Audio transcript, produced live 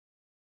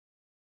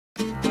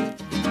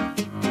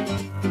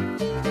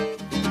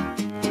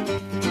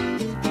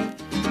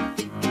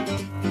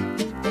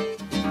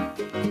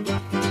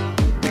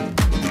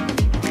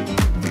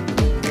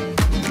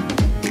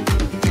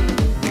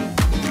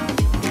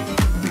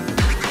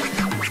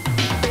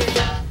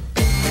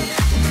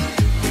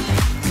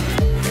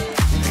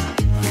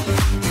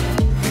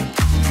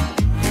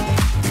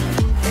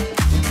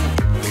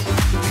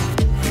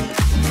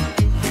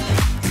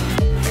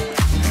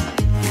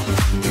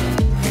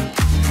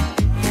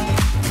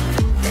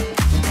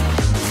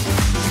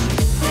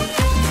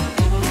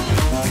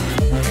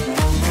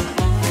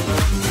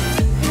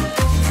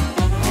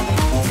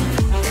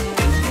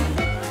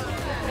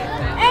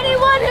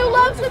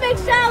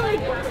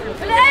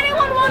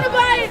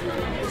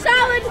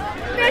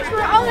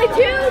only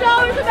 $2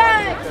 a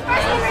bag.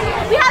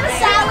 We have a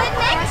salad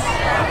mix.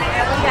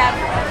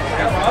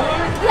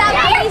 We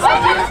have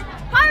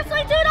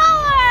parsley, $2.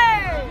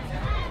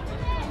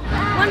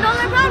 $1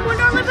 a pound, $1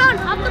 a pound.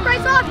 Half the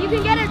price off. You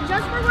can get it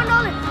just for $1.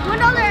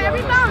 $1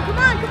 every pound. Come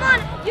on, come on.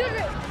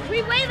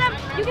 We weigh them.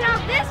 You can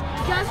have this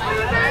just for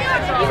your very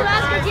own. You can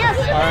ask us, yes.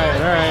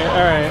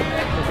 All right.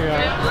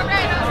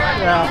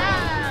 Yeah.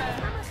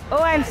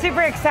 Oh, I'm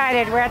super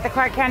excited. We're at the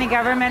Clark County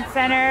Government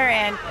Center,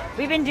 and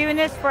we've been doing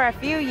this for a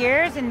few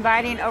years,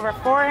 inviting over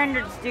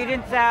 400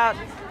 students out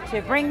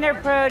to bring their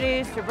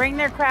produce, to bring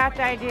their craft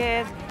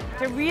ideas,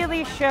 to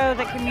really show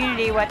the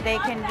community what they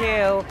can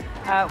do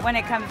when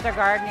it comes to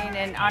gardening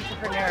and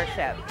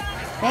entrepreneurship.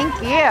 Thank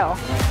you.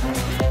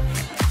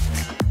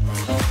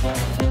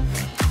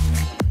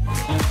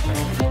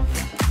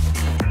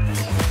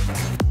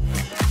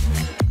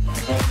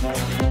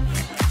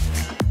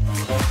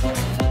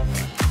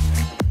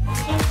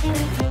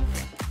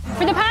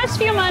 For the past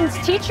few months,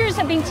 teachers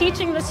have been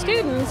teaching the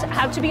students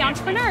how to be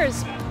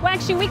entrepreneurs. Well,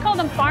 actually, we call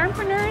them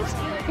farmpreneurs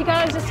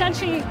because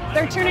essentially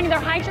they're turning their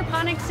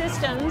hydroponic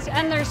systems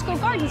and their school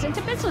gardens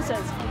into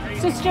businesses.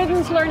 So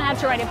students learn how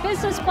to write a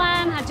business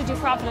plan, how to do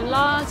profit and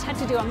loss, how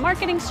to do a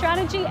marketing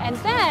strategy, and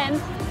then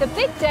the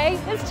big day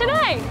is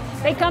today.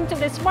 They come to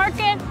this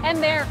market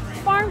and they're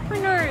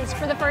farmpreneurs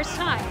for the first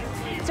time.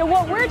 So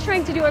what we're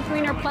trying to do at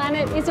Greener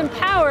Planet is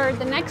empower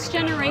the next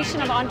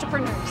generation of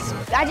entrepreneurs.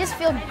 I just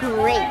feel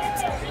great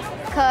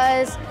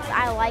because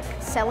I like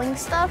selling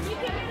stuff,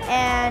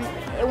 and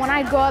when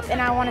I grow up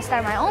and I want to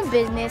start my own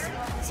business,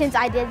 since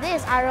I did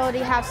this, I already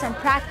have some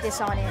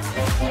practice on it.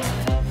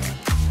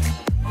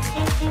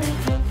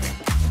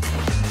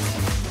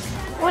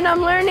 What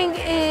I'm learning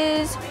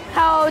is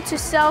how to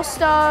sell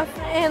stuff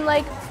and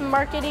like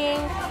marketing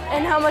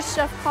and how much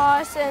stuff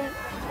costs, and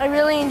I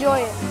really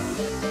enjoy it.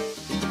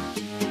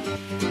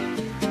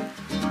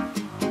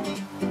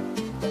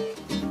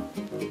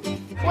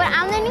 What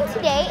I'm learning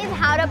today is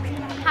how to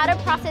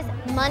process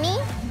money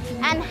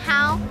and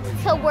how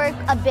to work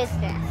a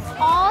business.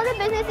 All the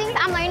business things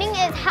I'm learning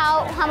is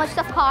how much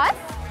stuff costs,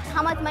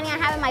 how much money I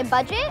have in my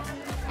budget,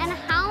 and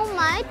how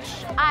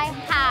much I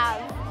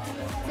have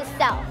to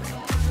sell.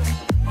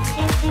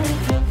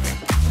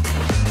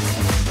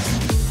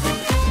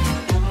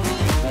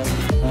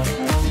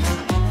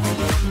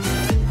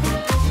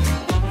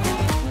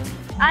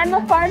 I'm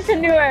a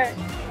farmpreneur.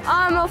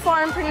 I'm a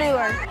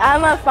farmpreneur.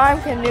 I'm a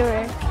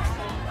farmpreneur.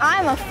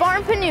 I'm a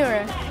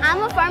farmpreneur.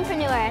 I'm a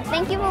farmpreneur.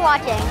 Thank you for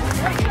watching.